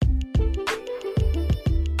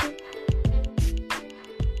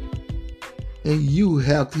And you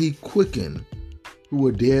hath he quickened, who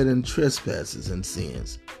were dead in trespasses and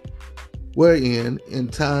sins, wherein in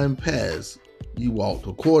time past ye walked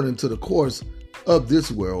according to the course of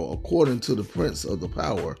this world, according to the prince of the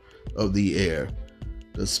power of the air,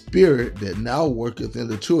 the spirit that now worketh in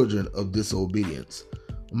the children of disobedience,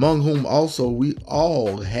 among whom also we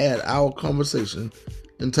all had our conversation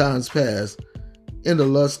in times past in the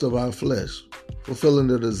lust of our flesh, fulfilling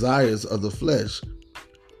the desires of the flesh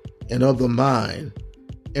and of the mind,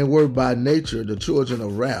 and were by nature the children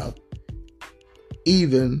of wrath,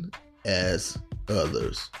 even as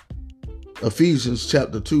others. Ephesians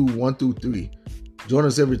chapter 2, 1 through 3. Join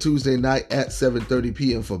us every Tuesday night at 7:30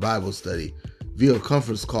 p.m. for Bible study via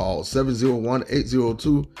conference call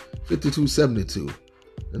 701-802-5272.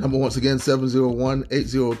 The number once again,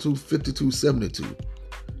 701-802-5272.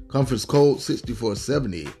 Conference code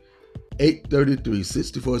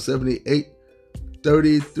 6470-833.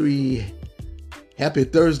 6470-833. Happy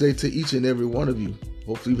Thursday to each and every one of you.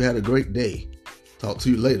 Hopefully you've had a great day. Talk to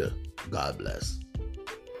you later. God bless.